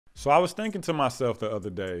So I was thinking to myself the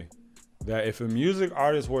other day that if a music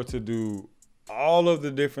artist were to do all of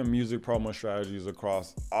the different music promo strategies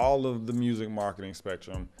across all of the music marketing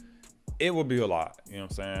spectrum, it would be a lot. You know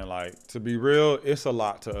what I'm saying? Like, to be real, it's a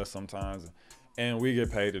lot to us sometimes, and we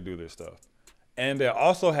get paid to do this stuff. And that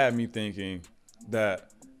also had me thinking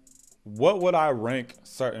that what would I rank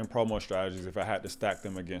certain promo strategies if I had to stack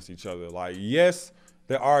them against each other? Like, yes,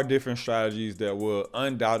 there are different strategies that will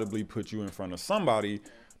undoubtedly put you in front of somebody,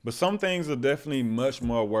 but some things are definitely much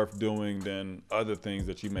more worth doing than other things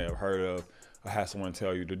that you may have heard of or had someone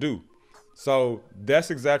tell you to do. So that's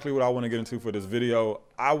exactly what I want to get into for this video.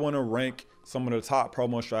 I want to rank some of the top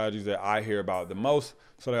promo strategies that I hear about the most,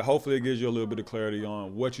 so that hopefully it gives you a little bit of clarity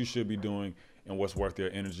on what you should be doing and what's worth your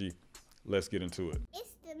energy. Let's get into it.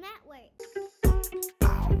 It's the network.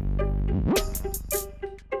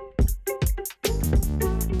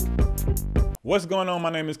 What's going on?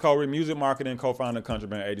 My name is Kohrey, music marketing co-founder of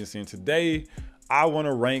Contrabrand Agency, and today I want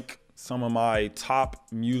to rank some of my top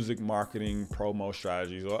music marketing promo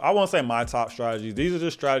strategies. Or I won't say my top strategies. These are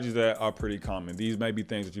just strategies that are pretty common. These may be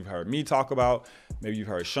things that you've heard me talk about. Maybe you've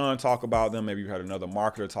heard Sean talk about them. Maybe you've heard another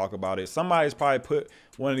marketer talk about it. Somebody's probably put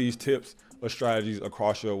one of these tips or strategies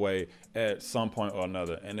across your way at some point or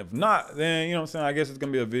another. And if not, then, you know what I'm saying, I guess it's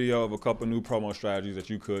gonna be a video of a couple new promo strategies that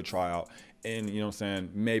you could try out and, you know what I'm saying,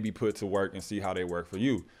 maybe put to work and see how they work for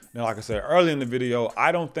you. Now, like I said earlier in the video,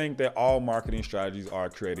 I don't think that all marketing strategies are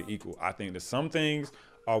created equal. I think that some things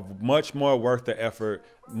are much more worth the effort,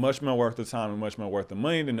 much more worth the time, and much more worth the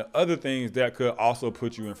money than the other things that could also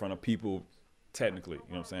put you in front of people technically,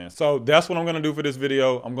 you know what I'm saying? So that's what I'm gonna do for this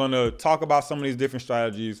video. I'm gonna talk about some of these different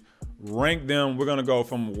strategies, rank them. We're gonna go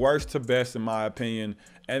from worst to best in my opinion.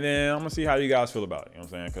 And then I'm gonna see how you guys feel about it, you know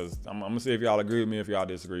what I'm saying? Because I'm gonna see if y'all agree with me, if y'all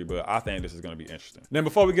disagree, but I think this is gonna be interesting. Then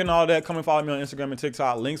before we get into all that, come and follow me on Instagram and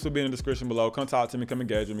TikTok. Links will be in the description below. Come talk to me, come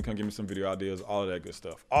engage with me, come give me some video ideas, all of that good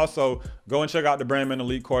stuff. Also, go and check out the BrandMan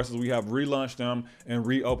Elite courses. We have relaunched them and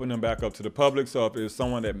reopened them back up to the public. So if it's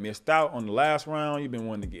someone that missed out on the last round, you've been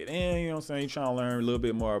wanting to get in, you know what I'm saying? You're trying to learn a little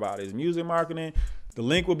bit more about his music marketing, the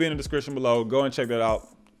link will be in the description below. Go and check that out.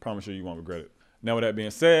 Promise you won't regret it. Now, with that being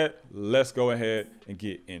said, let's go ahead and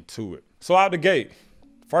get into it. So out the gate,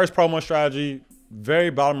 first promo strategy, very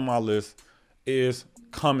bottom of my list, is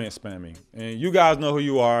comment spamming. And you guys know who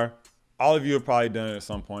you are. All of you have probably done it at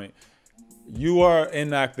some point. You are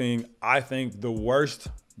enacting, I think, the worst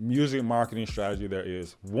music marketing strategy there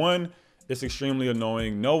is. One, it's extremely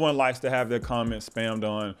annoying. No one likes to have their comments spammed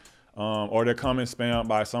on or their comments spammed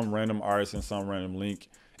by some random artist in some random link.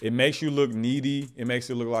 It makes you look needy. It makes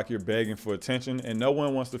it look like you're begging for attention, and no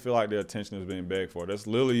one wants to feel like their attention is being begged for. That's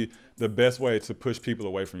literally the best way to push people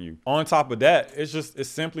away from you. On top of that, it's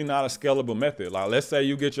simply not a scalable method. Like, let's say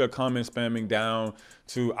you get your comment spamming down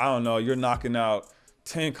to, I don't know, you're knocking out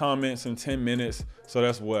 10 comments in 10 minutes. So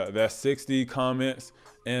that's what? That's 60 comments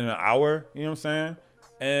in an hour, you know what I'm saying?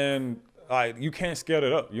 And like, you can't scale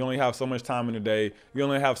it up. You only have so much time in the day. You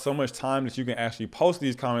only have so much time that you can actually post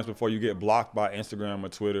these comments before you get blocked by Instagram or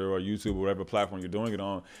Twitter or YouTube or whatever platform you're doing it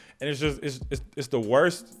on. And it's just, it's the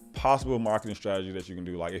worst possible marketing strategy that you can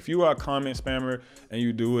do. Like, if you are a comment spammer and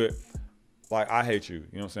you do it, like, I hate you. You know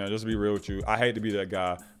what I'm saying? Just to be real with you, I hate to be that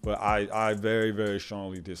guy, but I very, very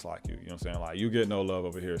strongly dislike you. You know what I'm saying? Like, you get no love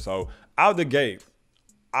over here. So out the gate,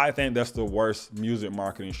 I think that's the worst music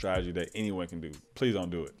marketing strategy that anyone can do. Please don't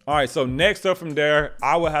do it. All right, so next up from there,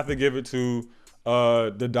 I would have to give it to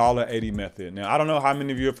the $1.80 method. Now, I don't know how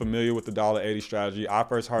many of you are familiar with the $1.80 strategy. I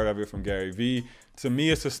first heard of it from Gary Vee. To me,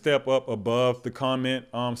 it's a step up above the comment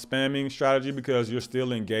spamming strategy because you're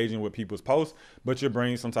still engaging with people's posts, but you're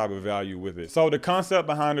bringing some type of value with it. So the concept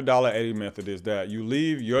behind the $1.80 method is that you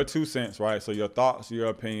leave your 2 cents, right? So your thoughts, your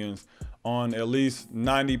opinions on at least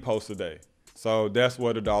 90 posts a day. So that's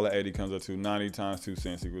what $1.80 comes up to. 90 times 2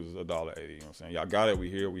 cents equals $1.80. You know what I'm saying? Y'all got it. We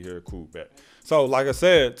here, cool, bet. So like I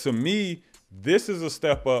said, to me, this is a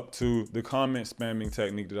step up to the comment spamming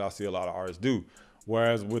technique that I see a lot of artists do.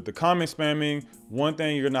 Whereas with the comment spamming, one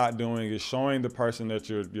thing you're not doing is showing the person that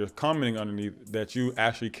you're commenting underneath that you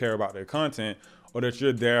actually care about their content or that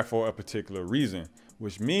you're there for a particular reason,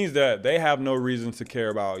 which means that they have no reason to care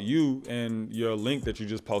about you and your link that you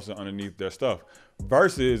just posted underneath their stuff.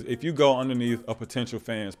 Versus if you go underneath a potential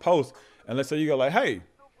fan's post and let's say you go like, hey,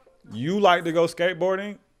 you like to go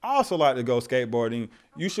skateboarding? I also like to go skateboarding.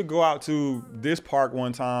 You should go out to this park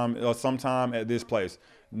one time or sometime at this place.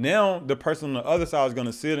 Now the person on the other side is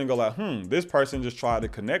gonna sit and go like, this person just tried to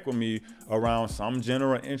connect with me around some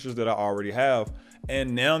general interest that I already have.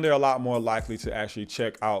 And now they're a lot more likely to actually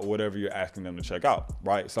check out whatever you're asking them to check out,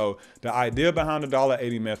 right? So the idea behind the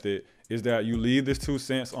 $1.80 method is that you leave this 2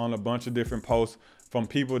 cents on a bunch of different posts, from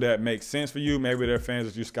people that make sense for you. Maybe they're fans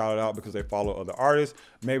that you scouted out because they follow other artists.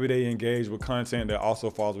 Maybe they engage with content that also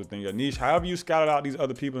falls within your niche. However you scouted out these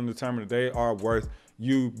other people and determine that they are worth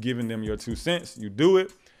you giving them your 2 cents, you do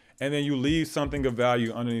it. And then you leave something of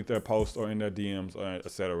value underneath their post or in their DMs, or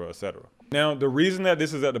et cetera, et cetera. Now, the reason that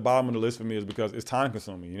this is at the bottom of the list for me is because it's time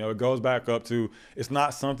consuming. You know, it goes back up to, it's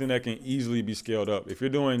not something that can easily be scaled up. If you're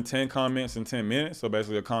doing 10 comments in 10 minutes, so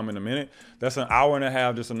basically a comment a minute, that's an hour and a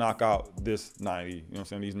half just to knock out this 90, you know what I'm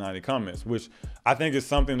saying, these 90 comments, which I think is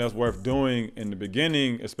something that's worth doing in the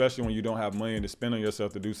beginning, especially when you don't have money to spend on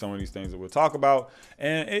yourself to do some of these things that we'll talk about.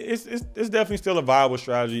 And it's definitely still a viable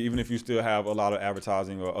strategy, even if you still have a lot of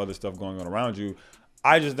advertising or other stuff going on around you.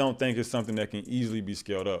 I just don't think it's something that can easily be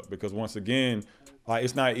scaled up, because once again, like,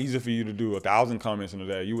 it's not easy for you to do 1,000 comments in a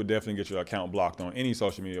day. You would definitely get your account blocked on any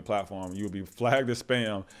social media platform. You would be flagged as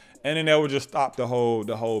spam, and then that would just stop the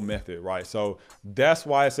whole method, right? So that's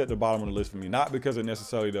why it's at the bottom of the list for me. Not because it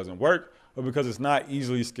necessarily doesn't work, but because it's not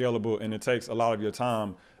easily scalable and it takes a lot of your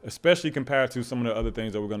time, especially compared to some of the other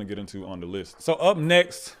things that we're going to get into on the list. So up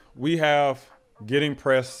next, we have getting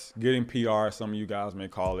press, getting PR, some of you guys may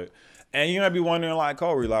call it. And you might be wondering, like,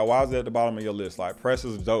 Kohrey, like, why is that at the bottom of your list? Like, press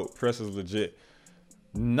is dope, press is legit.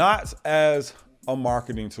 Not as a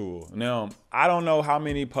marketing tool. Now, I don't know how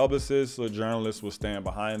many publicists or journalists will stand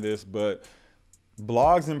behind this, but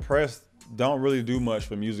blogs and press don't really do much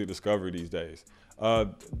for music discovery these days. A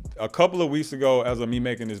couple of weeks ago, as of me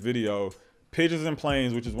making this video, Pigeons and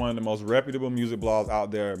Planes, which is one of the most reputable music blogs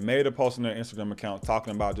out there, made a post on their Instagram account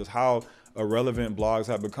talking about just how irrelevant blogs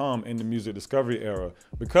have become in the music discovery era,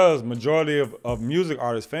 because majority of music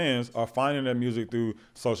artist fans are finding their music through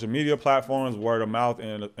social media platforms, word of mouth,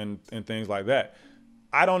 and things like that.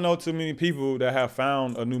 I don't know too many people that have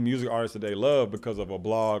found a new music artist that they love because of a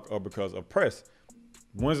blog or because of press.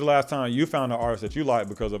 When's the last time you found an artist that you like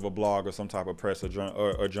because of a blog or some type of press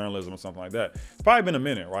or journalism or something like that? It's probably been a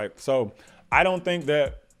minute, right? So I don't think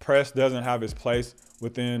that press doesn't have its place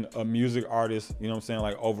within a music artist, you know what I'm saying,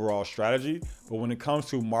 like overall strategy. But when it comes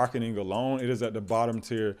to marketing alone, it is at the bottom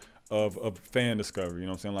tier of fan discovery. You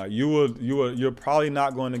know what I'm saying? Like you're probably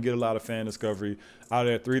not going to get a lot of fan discovery out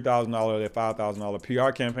of that $3,000, that $5,000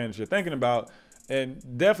 PR campaign that you're thinking about. And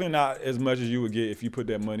definitely not as much as you would get if you put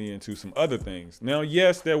that money into some other things. Now,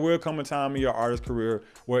 yes, there will come a time in your artist career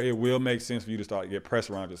where it will make sense for you to start to get press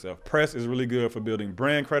around yourself. Press is really good for building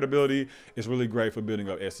brand credibility. It's really great for building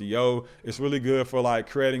up SEO. It's really good for like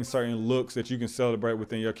creating certain looks that you can celebrate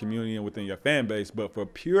within your community and within your fan base. But for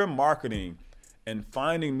pure marketing and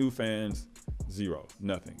finding new fans, zero,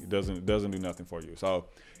 nothing. It doesn't do nothing for you. So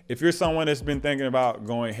if you're someone that's been thinking about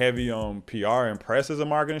going heavy on PR and press as a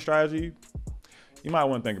marketing strategy, you might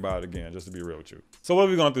want to think about it again, just to be real with you. So what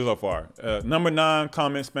have we gone through so far? Number 9,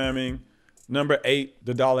 comment spamming. Number 8,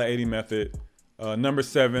 the $1.80 method. Number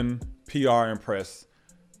 7, PR and press.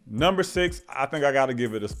 Number 6, I think I got to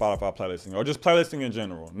give it a Spotify playlisting, or just playlisting in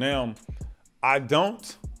general. Now, I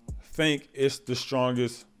don't think it's the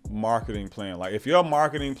strongest marketing plan. Like, if your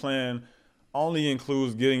marketing plan only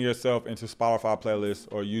includes getting yourself into Spotify playlists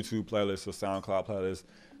or YouTube playlists or SoundCloud playlists,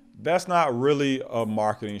 that's not really a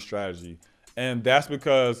marketing strategy. And that's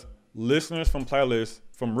because listeners from playlists,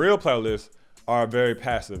 from real playlists, are very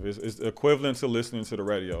passive. It's equivalent to listening to the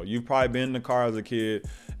radio. You've probably been in the car as a kid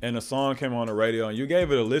and a song came on the radio and you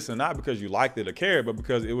gave it a listen, not because you liked it or cared, but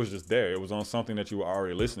because it was just there. It was on something that you were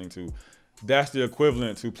already listening to. That's the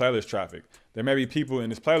equivalent to playlist traffic. There may be people in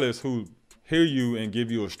this playlist who hear you and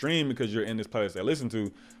give you a stream because you're in this playlist they listen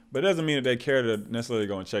to, but it doesn't mean that they care to necessarily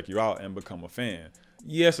go and check you out and become a fan.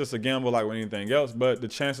 Yes, it's a gamble like with anything else, but the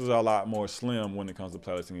chances are a lot more slim when it comes to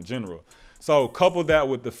playlisting in general. So couple that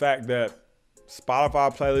with the fact that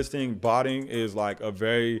Spotify playlisting botting is like a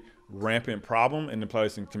very rampant problem in the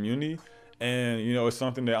playlisting community. And, you know, it's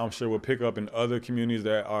something that I'm sure will pick up in other communities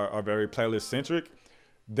that are very playlist centric.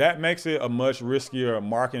 That makes it a much riskier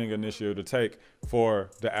marketing initiative to take for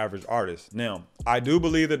the average artist. Now, I do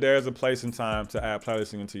believe that there is a place and time to add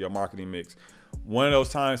playlisting into your marketing mix. One of those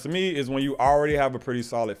times to me is when you already have a pretty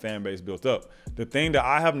solid fan base built up. The thing that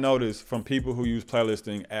I have noticed from people who use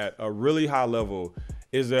playlisting at a really high level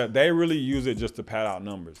is that they really use it just to pad out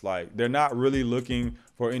numbers. Like, they're not really looking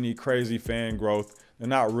for any crazy fan growth. They're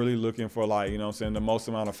not really looking for, like, you know what I'm saying, the most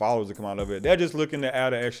amount of followers to come out of it. They're just looking to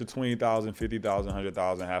add an extra 20,000, 50,000,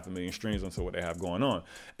 100,000, 500,000 streams onto what they have going on.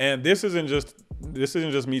 And this isn't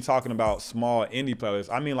just me talking about small indie playlists.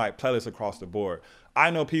 I mean, like, playlists across the board. I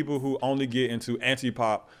know people who only get into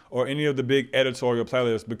anti-pop or any of the big editorial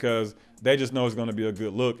playlists because they just know it's going to be a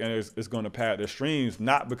good look and it's going to pad their streams,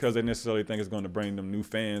 not because they necessarily think it's going to bring them new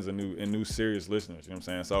fans and new serious listeners. You know what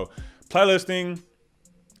I'm saying? So playlisting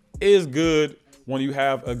is good when you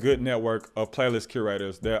have a good network of playlist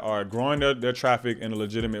curators that are growing their traffic in a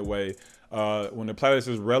legitimate way. When the playlist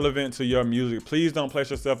is relevant to your music, please don't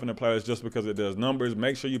place yourself in the playlist just because it does numbers.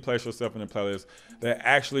 Make sure you place yourself in the playlist that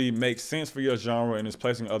actually makes sense for your genre and is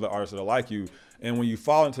placing other artists that are like you. And when you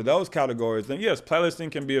fall into those categories, then yes, playlisting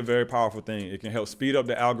can be a very powerful thing. It can help speed up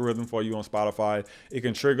the algorithm for you on Spotify. It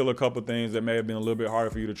can trigger a couple things that may have been a little bit harder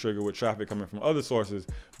for you to trigger with traffic coming from other sources.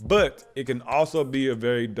 But it can also be a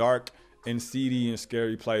very dark and seedy and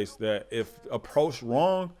scary place that, if approached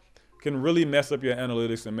wrong, can really mess up your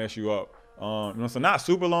analytics and mess you up. So not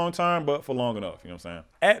super long term, but for long enough, you know what I'm saying?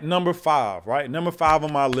 At number 5, right? Number 5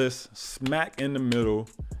 on my list, smack in the middle,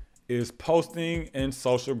 is posting in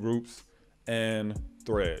social groups and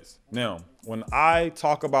threads. Now, when I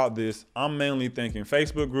talk about this, I'm mainly thinking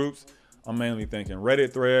Facebook groups, I'm mainly thinking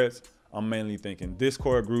Reddit threads, I'm mainly thinking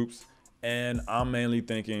Discord groups, and I'm mainly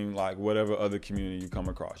thinking like whatever other community you come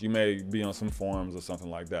across. You may be on some forums or something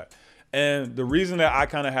like that. And the reason that I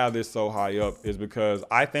kind of have this so high up is because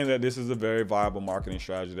I think that this is a very viable marketing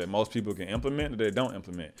strategy that most people can implement, that they don't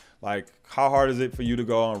implement. Like, how hard is it for you to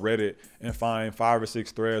go on Reddit and find 5 or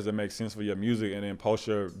 6 threads that make sense for your music and then post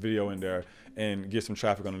your video in there and get some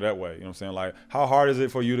traffic on it that way? You know what I'm saying? Like, how hard is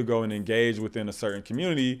it for you to go and engage within a certain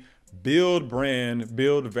community, build brand,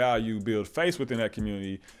 build value, build face within that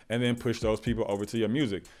community, and then push those people over to your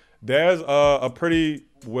music? There's a pretty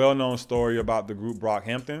well-known story about the group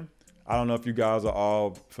Brockhampton. I don't know if you guys are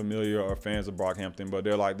all familiar or fans of Brockhampton, but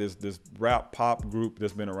they're like this rap pop group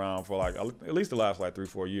that's been around for like at least the last like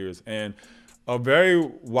 3-4 years. And a very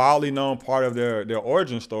widely known part of their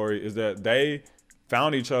origin story is that they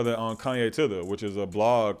found each other on Kanye Tither, which is a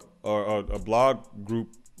blog or a blog group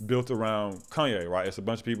built around Kanye, right? It's a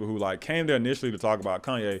bunch of people who like came there initially to talk about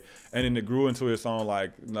Kanye, and then it grew into its own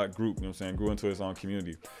like group, you know what I'm saying? Grew into its own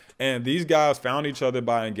community. And these guys found each other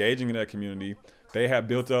by engaging in that community. They had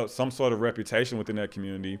built up some sort of reputation within that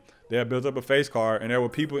community. They had built up a face card, and there were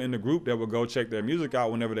people in the group that would go check their music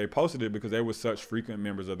out whenever they posted it because they were such frequent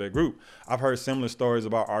members of their group. I've heard similar stories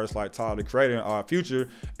about artists like Tyler, the Creator, and Future,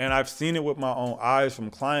 and I've seen it with my own eyes from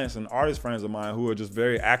clients and artist friends of mine who are just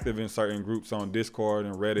very active in certain groups on Discord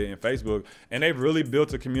and Reddit and Facebook, and they've really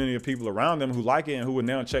built a community of people around them who like it and who would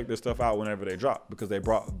now check this stuff out whenever they drop because they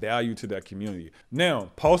brought value to that community.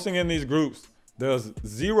 Now, posting in these groups does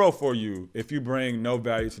zero for you if you bring no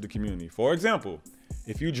value to the community. For example,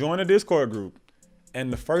 if you join a Discord group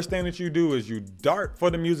and the first thing that you do is you dart for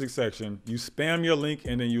the music section, you spam your link,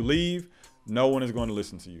 and then you leave, no one is going to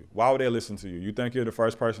listen to you. Why would they listen to you? You think you're the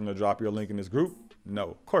first person to drop your link in this group? No,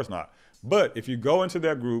 of course not. But if you go into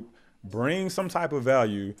that group, bring some type of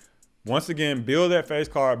value, once again, build that face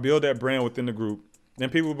card, build that brand within the group, then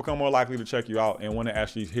people become more likely to check you out and want to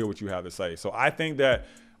actually hear what you have to say. So I think that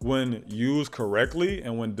when used correctly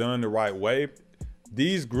and when done the right way,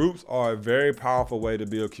 these groups are a very powerful way to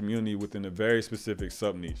build community within a very specific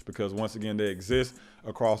sub niche, because once again, they exist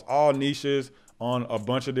across all niches on a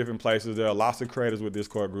bunch of different places. There are lots of creators with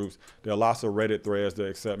Discord groups. There are lots of Reddit threads that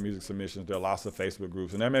accept music submissions. There are lots of Facebook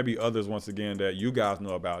groups, and there may be others, once again, that you guys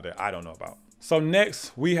know about that I don't know about. So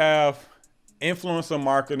next we have influencer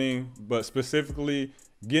marketing, but specifically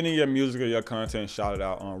getting your music or your content shouted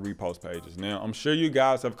out on repost pages. Now, I'm sure you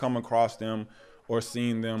guys have come across them or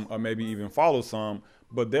seen them or maybe even follow some,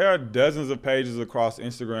 but there are dozens of pages across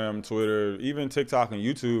Instagram, Twitter, even TikTok and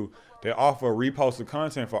YouTube that offer reposted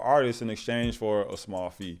content for artists in exchange for a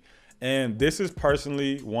small fee. And this is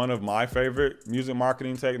personally one of my favorite music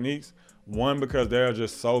marketing techniques. One, because there are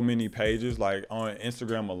just so many pages. Like on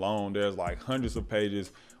Instagram alone, there's like hundreds of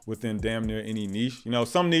pages within damn near any niche. You know,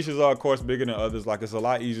 some niches are of course bigger than others. Like it's a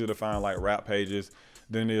lot easier to find like rap pages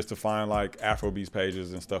than it is to find like Afrobeats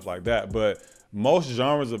pages and stuff like that. But most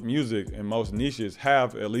genres of music and most niches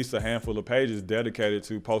have at least a handful of pages dedicated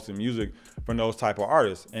to posting music from those type of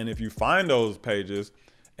artists. And if you find those pages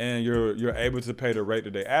and you're able to pay the rate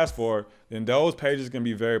that they ask for, then those pages can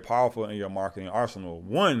be very powerful in your marketing arsenal.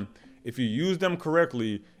 One, if you use them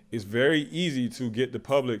correctly, it's very easy to get the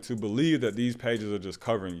public to believe that these pages are just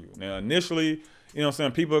covering you. Now, initially, you know what I'm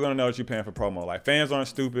saying, people are gonna know that you're paying for promo. Like, fans aren't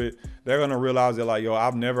stupid. They're gonna realize that like, yo,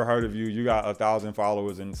 I've never heard of you. You got 1,000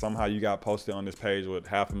 followers and somehow you got posted on this page with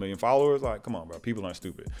 500,000 followers. Like, come on, bro, people aren't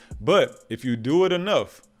stupid. But if you do it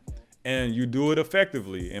enough and you do it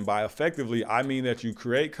effectively, and by effectively, I mean that you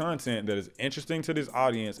create content that is interesting to this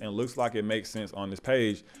audience and looks like it makes sense on this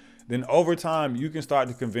page, then over time, you can start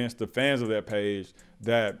to convince the fans of that page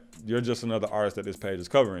that you're just another artist that this page is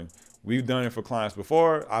covering. We've done it for clients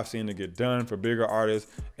before. I've seen it get done for bigger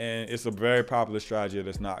artists, and it's a very popular strategy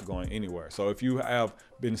that's not going anywhere. So if you have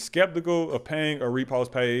been skeptical of paying a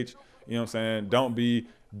repost page, you know what I'm saying, don't be.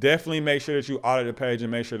 definitely make sure that you audit the page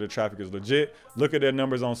and make sure the traffic is legit. Look at their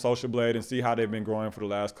numbers on Social Blade and see how they've been growing for the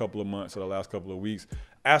last couple of months or the last couple of weeks.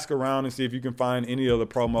 Ask around and see if you can find any other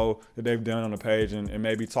promo that they've done on the page, and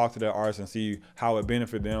maybe talk to their artists and see how it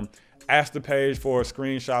benefit them. Ask the page for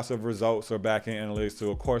screenshots of results or backend analytics to,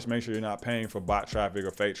 of course, make sure you're not paying for bot traffic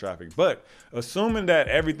or fake traffic. But assuming that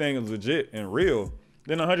everything is legit and real,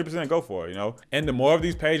 then 100% go for it, you know? And the more of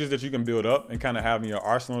these pages that you can build up and kind of have in your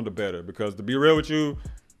arsenal, the better. Because to be real with you,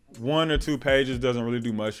 1 or 2 pages doesn't really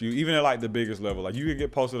do much for you, even at like the biggest level. Like you could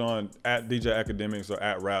get posted on at DJ Academics or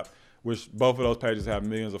at Rap, which both of those pages have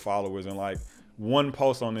millions of followers, and like one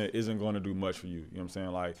post on it isn't going to do much for you. You know what I'm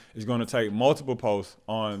saying? Like it's going to take multiple posts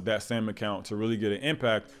on that same account to really get an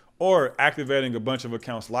impact, or activating a bunch of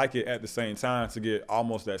accounts like it at the same time to get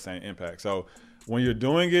almost that same impact. So when you're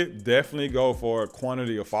doing it, definitely go for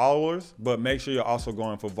quantity of followers, but make sure you're also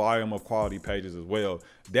going for volume of quality pages as well.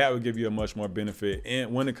 That would give you a much more benefit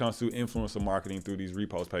when it comes to influencer marketing through these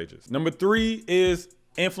repost pages. Number 3 is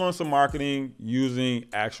influencer marketing using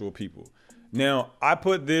actual people. Now, I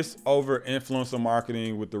put this over influencer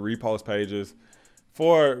marketing with the repost pages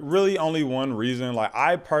for really only one reason. Like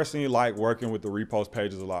I personally like working with the repost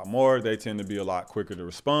pages a lot more. They tend to be a lot quicker to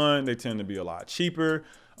respond. They tend to be a lot cheaper.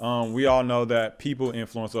 We all know that people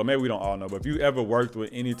influencer, or maybe we don't all know, but if you ever worked with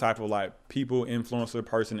any type of like people influencer,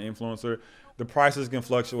 person influencer, the prices can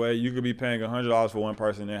fluctuate. You could be paying $100 for one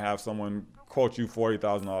person and have someone quote you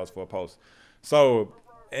 $40,000 for a post. So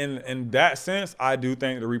in that sense, I do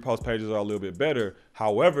think the repost pages are a little bit better.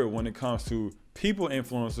 However, when it comes to people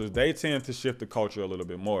influencers, they tend to shift the culture a little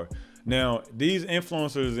bit more. Now, these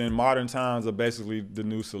influencers in modern times are basically the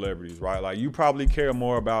new celebrities, right? Like you probably care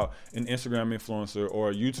more about an Instagram influencer or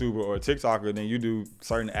a YouTuber or a TikToker than you do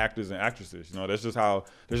certain actors and actresses. You know, that's just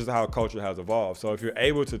how culture has evolved. So if you're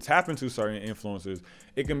able to tap into certain influencers,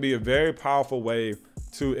 it can be a very powerful way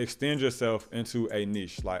to extend yourself into a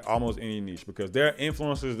niche, like almost any niche, because there are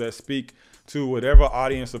influencers that speak to whatever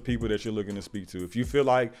audience of people that you're looking to speak to. If you feel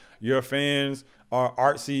like your fans are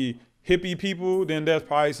artsy hippie people, then there's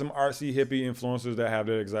probably some artsy hippie influencers that have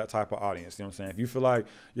that exact type of audience. You know what I'm saying? If you feel like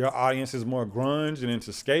your audience is more grunge and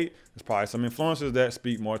into skate, there's probably some influencers that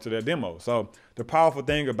speak more to their demo. So the powerful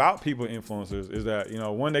thing about people influencers is that, you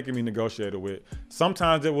know, one, they can be negotiated with.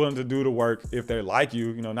 Sometimes they're willing to do the work if they like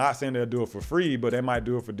you, you know, not saying they'll do it for free, but they might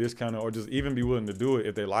do it for discounted, or just even be willing to do it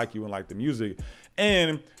if they like you and like the music.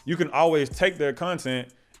 And you can always take their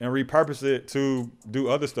content and repurpose it to do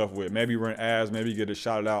other stuff with. Maybe run ads, maybe get it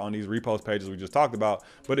shouted out on these repost pages we just talked about.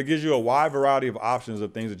 But it gives you a wide variety of options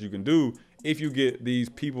of things that you can do if you get these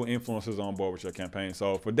people influencers on board with your campaign.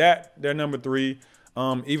 So for that, they're number 3.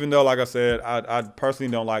 Even though, like I said, I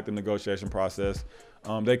personally don't like the negotiation process.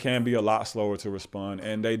 They can be a lot slower to respond,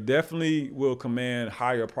 and they definitely will command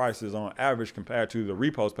higher prices on average compared to the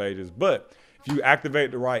repost pages. But if you activate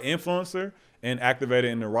the right influencer and activate it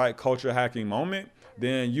in the right culture hacking moment,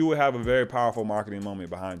 then you will have a very powerful marketing moment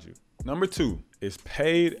behind you. Number 2 is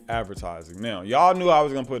paid advertising. Now, y'all knew I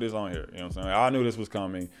was gonna put this on here. You know what I'm saying? I knew this was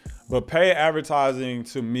coming. But paid advertising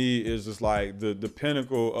to me is just like the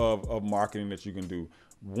pinnacle of marketing that you can do.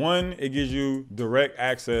 One, it gives you direct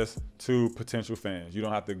access to potential fans. You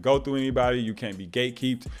don't have to go through anybody. You can't be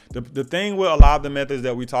gatekeeped. The thing with a lot of the methods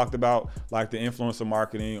that we talked about, like the influencer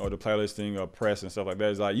marketing or the playlisting or press and stuff like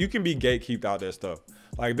that, is like you can be gatekeeped out that stuff.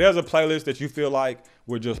 Like there's a playlist that you feel like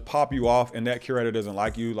would just pop you off and that curator doesn't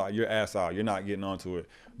like you, like your ass out. You're not getting onto it.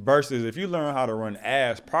 Versus if you learn how to run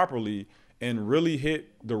ads properly and really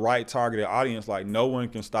hit the right targeted audience, like no one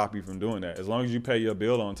can stop you from doing that. As long as you pay your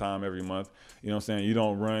bill on time every month, you know what I'm saying? You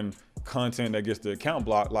don't run content that gets the account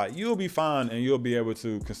blocked, like you'll be fine and you'll be able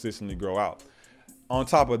to consistently grow out. On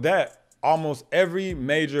top of that, almost every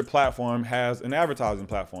major platform has an advertising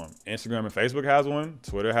platform. Instagram and Facebook has one,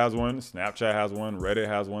 Twitter has one, Snapchat has one, Reddit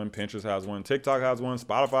has one, Pinterest has one, TikTok has one,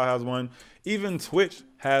 Spotify has one, even Twitch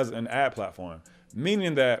has an ad platform.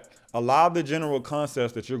 Meaning that a lot of the general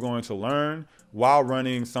concepts that you're going to learn while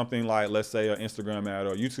running something like, let's say, an Instagram ad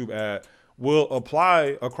or a YouTube ad will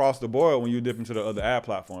apply across the board when you dip into the other ad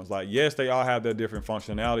platforms. Like, yes, they all have their different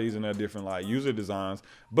functionalities and their different like user designs,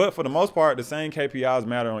 but for the most part, the same KPIs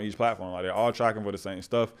matter on each platform. Like they're all tracking for the same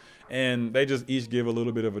stuff, and they just each give a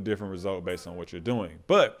little bit of a different result based on what you're doing.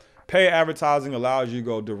 But paid advertising allows you to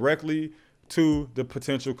go directly to the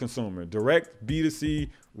potential consumer, direct B2C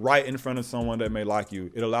right in front of someone that may like you.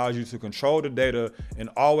 It allows you to control the data and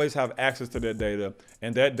always have access to that data.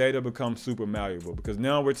 And that data becomes super malleable, because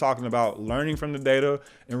now we're talking about learning from the data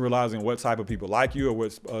and realizing what type of people like you or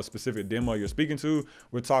what specific demo you're speaking to.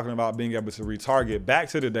 We're talking about being able to retarget back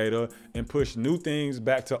to the data and push new things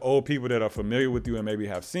back to old people that are familiar with you and maybe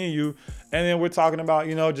have seen you. And then we're talking about,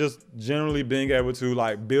 you know, just generally being able to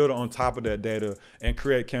like build on top of that data and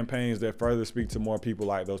create campaigns that further speak to more people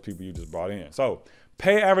like those people you just brought in. So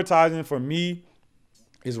paid advertising for me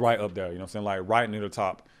is right up there, you know what I'm saying? Like right near the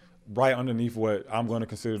top, right underneath what I'm going to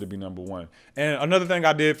consider to be number one. And another thing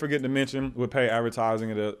I did forget to mention with paid advertising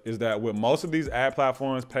is that with most of these ad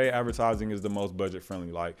platforms, paid advertising is the most budget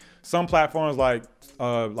friendly. Like some platforms like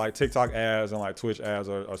TikTok ads and like Twitch ads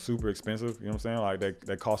are super expensive, you know what I'm saying? Like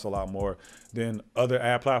they cost a lot more than other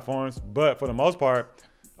ad platforms. But for the most part,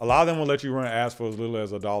 a lot of them will let you run ads for as little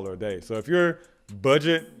as $1 a day. So if you're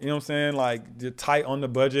budget, you know what I'm saying, like you're tight on the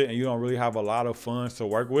budget and you don't really have a lot of funds to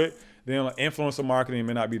work with, then like influencer marketing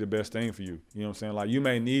may not be the best thing for you. You know what I'm saying? Like you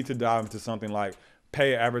may need to dive into something like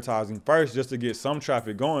paid advertising first just to get some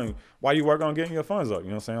traffic going while you work on getting your funds up. You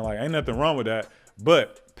know what I'm saying? Like ain't nothing wrong with that.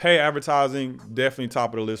 But paid advertising, definitely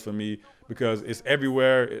top of the list for me, because it's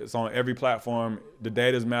everywhere. It's on every platform. The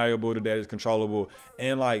data is malleable. The data is controllable.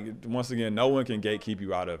 And like, once again, no one can gatekeep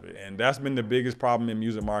you out of it. And that's been the biggest problem in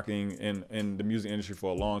music marketing and in the music industry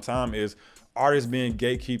for a long time, is artists being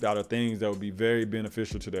gatekeeped out of things that would be very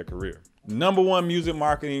beneficial to their career. Number one music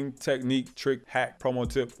marketing technique, trick, hack, promo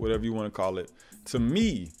tip, whatever you want to call it, to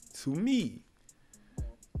me,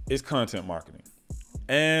 is content marketing.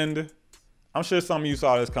 And I'm sure some of you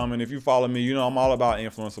saw this coming. If you follow me, you know I'm all about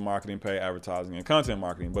influencer marketing, paid advertising, and content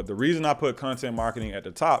marketing. But the reason I put content marketing at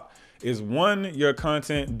the top is, one, your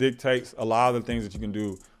content dictates a lot of the things that you can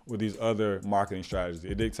do with these other marketing strategies.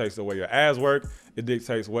 It dictates the way your ads work. It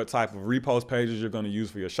dictates what type of repost pages you're going to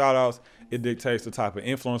use for your shout outs. It dictates the type of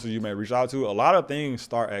influencers you may reach out to. A lot of things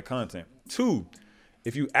start at content. Two,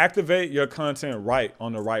 if you activate your content right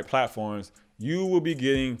on the right platforms, you will be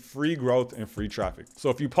getting free growth and free traffic.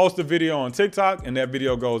 So if you post a video on TikTok and that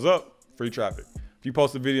video goes up, free traffic. If you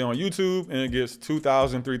post a video on YouTube and it gets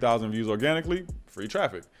 2,000, 3,000 views organically, free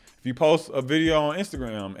traffic. If you post a video on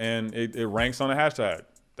Instagram and it ranks on a hashtag,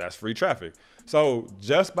 that's free traffic. So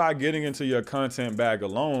just by getting into your content bag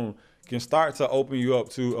alone can start to open you up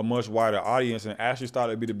to a much wider audience and actually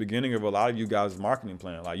start to be the beginning of a lot of you guys' marketing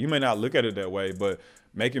plan. Like you may not look at it that way, but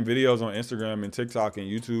making videos on Instagram and TikTok and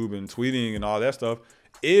YouTube and tweeting and all that stuff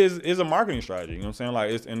is a marketing strategy. You know what I'm saying?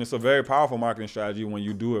 Like it's a very powerful marketing strategy when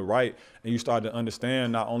you do it right and you start to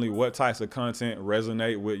understand not only what types of content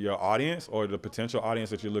resonate with your audience or the potential audience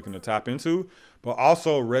that you're looking to tap into, but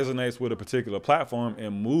also resonates with a particular platform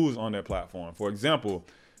and moves on that platform. For example,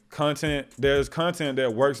 there's content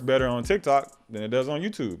that works better on TikTok than it does on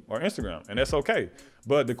YouTube or Instagram, and that's okay.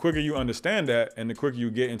 But the quicker you understand that and the quicker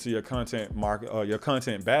you get into your content your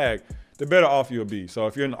content bag, the better off you'll be. So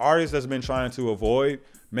if you're an artist that's been trying to avoid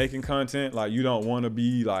making content, like you don't want to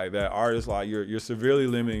be like that artist, like you're severely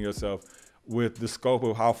limiting yourself with the scope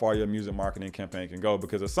of how far your music marketing campaign can go,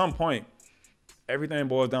 because at some point, everything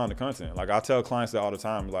boils down to content. Like I tell clients that all the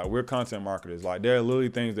time, like we're content marketers. Like there are literally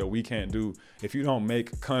things that we can't do if you don't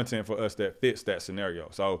make content for us that fits that scenario.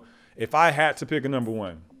 So if I had to pick a number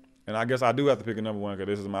one, and I guess I do have to pick a number one because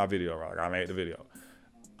this is my video, right? Like I made the video.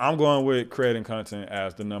 I'm going with creating content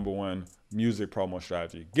as the number one music promo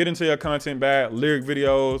strategy. Get into your content bag, lyric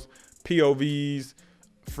videos, POVs,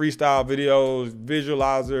 freestyle videos,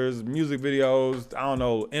 visualizers, music videos, I don't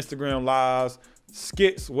know, Instagram lives,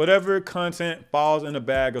 skits, whatever content falls in the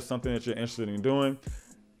bag of something that you're interested in doing,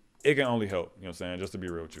 it can only help, you know what I'm saying, just to be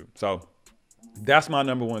real with you. So that's my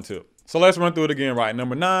number one tip. So let's run through it again, right?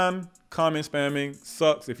 Number 9, comment spamming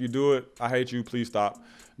sucks. If you do it, I hate you, please stop.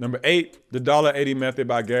 Number 8, the $1.80 method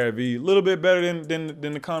by Gary Vee. A little bit better than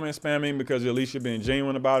the comment spamming because at least you're being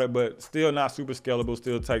genuine about it, but still not super scalable,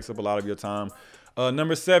 still takes up a lot of your time.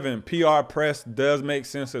 Number 7, PR press does make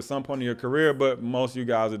sense at some point in your career, but most of you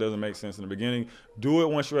guys, it doesn't make sense in the beginning. Do it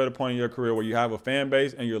once you're at a point in your career where you have a fan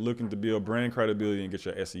base and you're looking to build brand credibility and get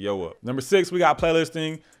your SEO up. Number 6, we got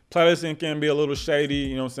playlisting. Playlisting can be a little shady,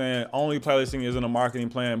 you know what I'm saying? Only playlisting isn't a marketing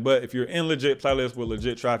plan, but if you're in legit playlists with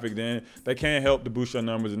legit traffic, then they can help to boost your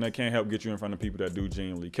numbers and they can help get you in front of people that do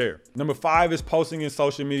genuinely care. Number 5 is posting in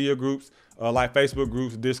social media groups like Facebook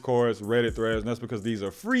groups, Discords, Reddit threads, and that's because these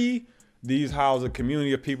are free These house a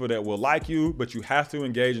community of people that will like you, but you have to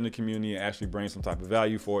engage in the community and actually bring some type of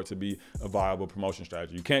value for it to be a viable promotion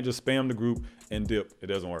strategy. You can't just spam the group and dip. It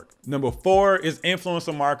doesn't work. Number 4 is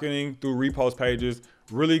influencer marketing through repost pages.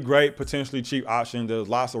 Really great, potentially cheap option. There's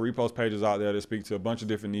lots of repost pages out there that speak to a bunch of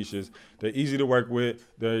different niches. They're easy to work with.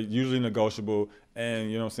 They're usually negotiable.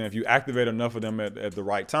 And you know what I'm saying? If you activate enough of them at the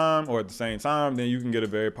right time or at the same time, then you can get a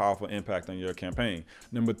very powerful impact on your campaign.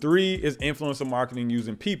 Number 3 is influencer marketing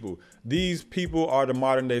using people. These people are the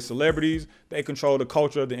modern day celebrities. They control the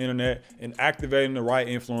culture of the internet, and activating the right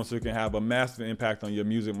influencer can have a massive impact on your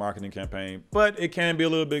music marketing campaign. But it can be a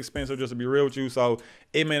little bit expensive, just to be real with you. So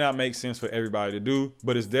it may not make sense for everybody to do,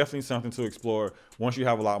 but it's definitely something to explore once you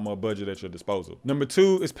have a lot more budget at your disposal. Number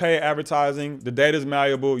 2 is paid advertising. The data is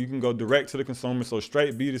malleable. You can go direct to the consumer, so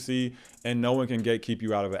straight B2C, and no one can gatekeep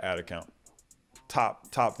you out of an ad account.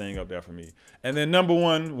 Top thing up there for me. And then number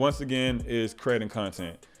 1, once again, is creating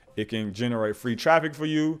content. It can generate free traffic for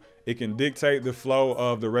you. It can dictate the flow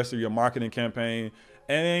of the rest of your marketing campaign.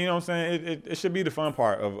 And then, you know what I'm saying, it should be the fun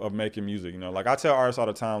part of making music. You know, like I tell artists all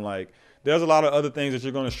the time, like, there's a lot of other things that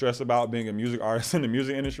you're going to stress about being a music artist in the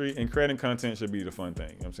music industry, and creating content should be the fun thing.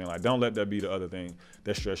 You know what I'm saying? Like, don't let that be the other thing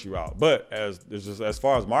that stress you out. But as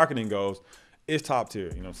far as marketing goes, it's top tier.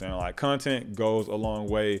 You know what I'm saying? Like, content goes a long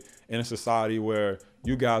way in a society where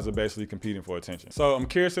you guys are basically competing for attention. So I'm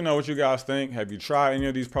curious to know what you guys think. Have you tried any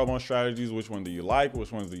of these promo strategies? Which one do you like?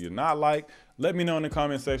 Which ones do you not like? Let me know in the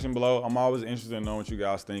comment section below. I'm always interested in knowing what you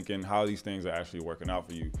guys think and how these things are actually working out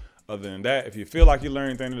for you. Other than that, if you feel like you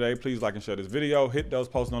learned anything today, please like and share this video. Hit those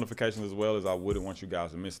post notifications as well, as I wouldn't want you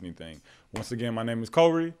guys to miss anything. Once again, my name is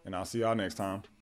Kohrey, and I'll see y'all next time.